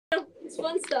It's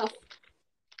fun stuff.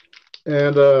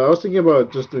 And I was thinking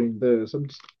about just doing this. I'm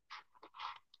just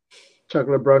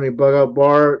chocolate brownie bug out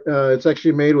bar. It's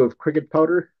actually made with cricket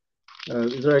powder.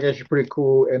 These are actually pretty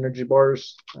cool energy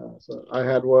bars. So I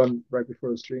had one right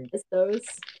before the stream. It's those.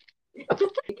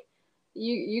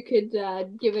 You could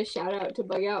give a shout out to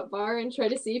Bug Out Bar and try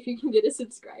to see if you can get a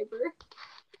subscriber.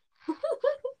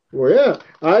 Well, yeah,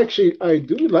 I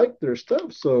do like their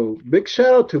stuff. So big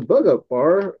shout out to Bug Up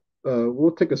Bar.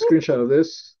 We'll take a screenshot of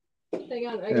this. Hang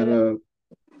on, I And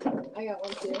got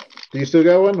one too. do you still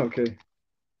got one? Okay.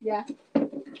 Yeah,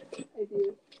 I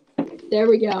do. There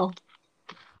we go.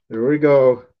 There we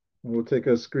go. We'll take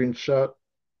a screenshot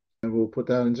and we'll put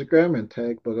that on Instagram and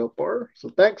tag Bug Up Bar. So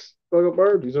thanks, Bug Up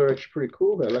Bar. These are actually pretty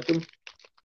cool. I like them.